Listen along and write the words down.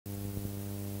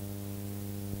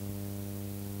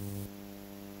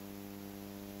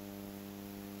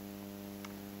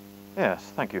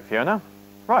Yes, thank you, Fiona.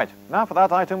 Right, now for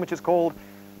that item which is called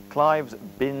Clive's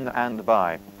Bin and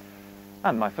Buy.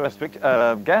 And my first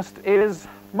guest is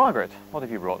Margaret. What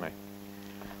have you brought me?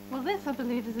 Well, this, I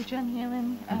believe, is a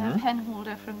genuine pen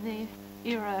holder from the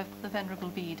era of the Venerable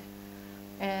Bede.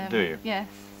 Do you? Yes,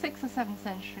 6th or 7th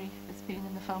century. It's been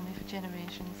in the family for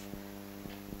generations.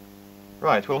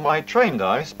 Right, well, my trained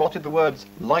eye spotted the words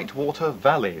Lightwater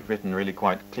Valley written really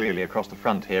quite clearly across the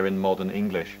front here in modern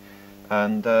English.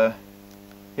 And,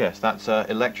 yes, that's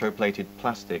electroplated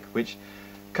plastic, which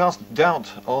casts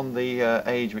doubt on the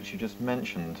age which you just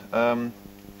mentioned.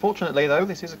 Fortunately, though,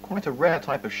 this is quite a rare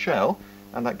type of shell,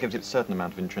 and that gives it a certain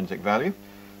amount of intrinsic value.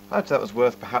 I'd say that was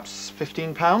worth perhaps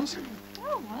 £15.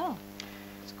 Oh, well.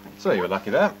 So you were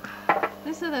lucky there.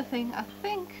 This other thing,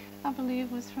 I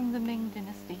believe, was from the Ming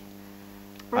dynasty.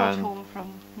 Brought home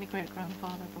from my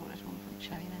great-grandfather, brought it home from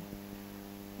China.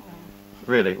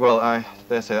 Really? Well, I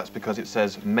dare say that's because it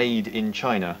says made in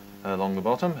China along the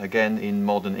bottom, again in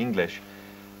modern English.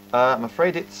 I'm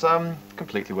afraid it's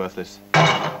completely worthless.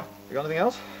 You got anything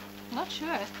else? Not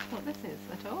sure what this is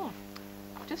at all.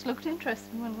 Just looked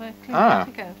interesting when we're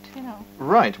cleaning it out, you know.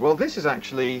 Right, well this is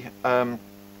actually an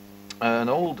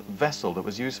old vessel that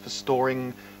was used for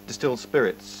storing distilled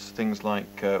spirits. Things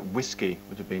like whiskey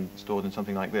would have been stored in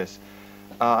something like this.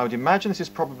 I would imagine this is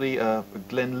probably a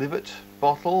Glenlivet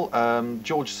bottle.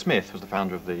 George Smith was the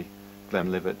founder of the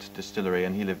Glenlivet distillery,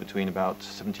 and he lived between about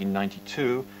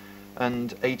 1792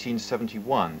 and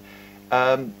 1871.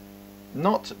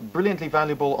 Not brilliantly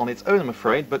valuable on its own, I'm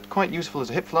afraid, but quite useful as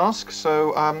a hip flask,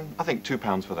 so I think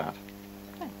 £2 for that.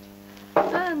 Right.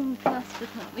 And last but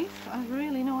not least, I've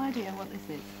really no idea what this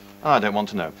is. I don't want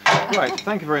to know. Right,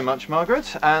 thank you very much,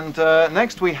 Margaret. And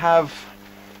next we have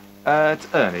it's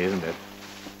Ernie, isn't it?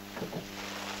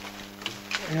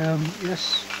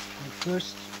 Yes, the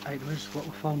first item is what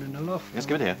we found in the loft. Yes,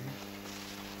 give it here.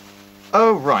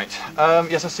 Oh, right.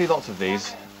 Yes, I see lots of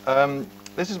these.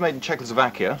 This is made in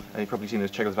Czechoslovakia. You've probably seen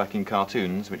those Czechoslovakian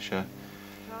cartoons, which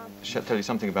tell you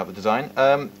something about the design.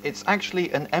 It's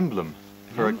actually an emblem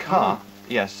for a car.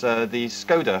 Yes, the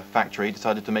Skoda factory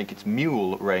decided to make its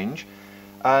mule range,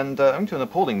 and owing to an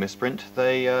appalling misprint,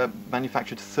 they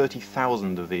manufactured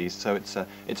 30,000 of these. So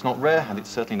it's not rare, and it's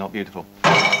certainly not beautiful.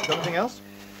 Got anything else?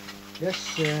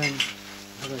 Yes,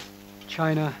 have a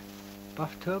China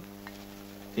bathtub.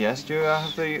 Yes, do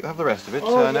you have the rest of it?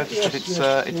 Oh, notice yes,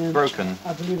 that it's broken.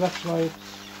 I believe that's why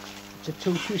it's a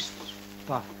two-piece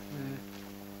bath.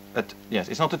 Yes,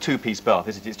 it's not a two-piece bath,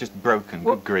 is it? It's just broken.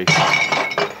 Good grief.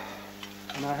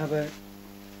 And I have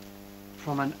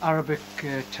from an Arabic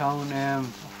town,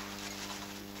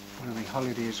 one of my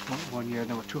holidays one year,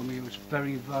 they were told me it was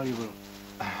very valuable.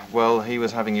 Well, he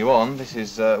was having you on. This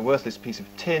is a worthless piece of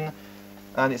tin,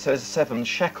 and it says 7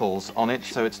 shekels on it,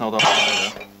 so it's not on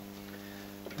either.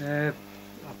 I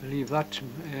believe that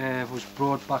was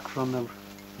brought back from the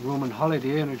Roman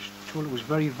holiday, and I was told it was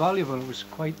very valuable. It was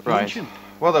quite ancient.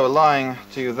 Well, they were lying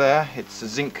to you there. It's a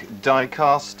zinc die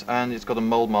cast, and it's got a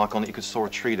mould mark on it. You could saw a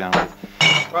tree down with.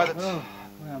 Right. Well,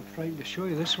 I'm frightened to show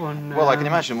you this one. Well, I can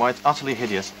imagine why. It's utterly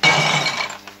hideous.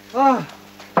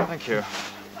 Thank you.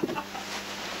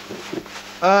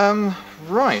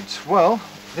 Right. Well,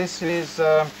 this is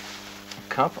a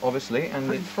cup, obviously,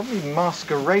 and it's probably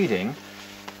masquerading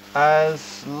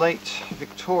as late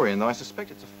Victorian, though I suspect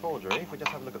it's a forgery. If we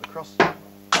just have a look at the cross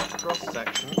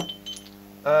section.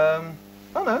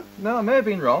 Oh no, I may have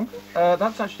been wrong.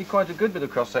 That's actually quite a good bit of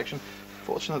cross section.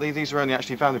 Fortunately, these are only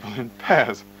actually valuable in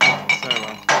pairs. So,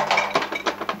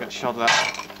 get a shot of that.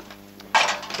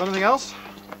 Got anything else?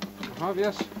 I have,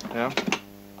 yes. Yeah.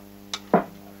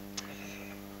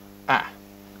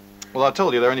 Well, I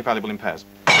told you they're only valuable in pairs.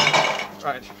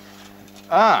 Right.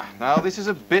 Now this is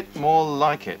a bit more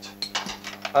like it.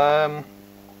 The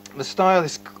style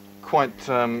is quite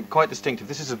distinctive.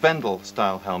 This is a Vendel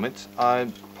style helmet.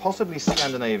 Possibly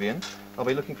Scandinavian. I'll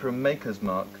be looking for a maker's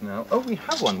mark now. Oh, we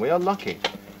have one. We are lucky.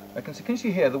 Can you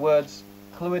see here the words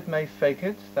 "Clwyd may fake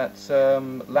it"? That's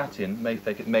Latin. May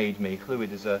fake it, made me.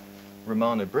 Clwyd is a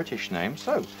Romano-British name,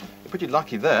 so you're pretty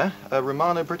lucky there. A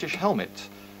Romano-British helmet.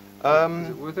 Is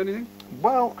it worth anything?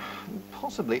 Well,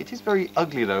 possibly. It is very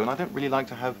ugly though, and I don't really like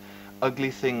to have ugly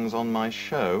things on my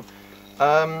show.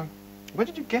 Where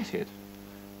did you get it?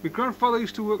 My grandfather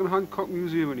used to work in Hancock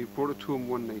Museum and he brought it to him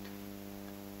one night.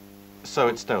 So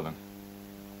it's stolen?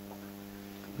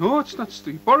 No, it's not.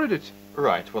 He borrowed it.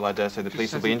 Right, well I dare say the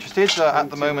police will be interested.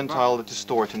 At the moment I'll just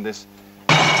store it in this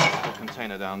little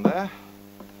container down there.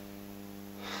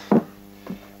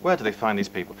 Where do they find these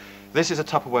people? This is a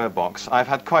Tupperware box. I've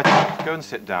had quite a... Go and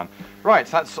sit down. Right,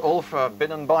 that's all for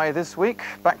Bin and Buy this week.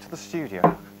 Back to the studio.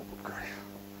 Grief.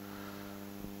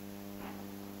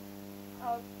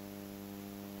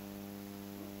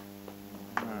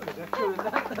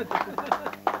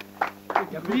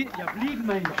 You bleed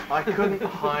me. I couldn't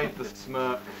hide the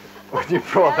smirk when you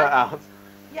brought that out.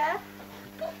 Yeah.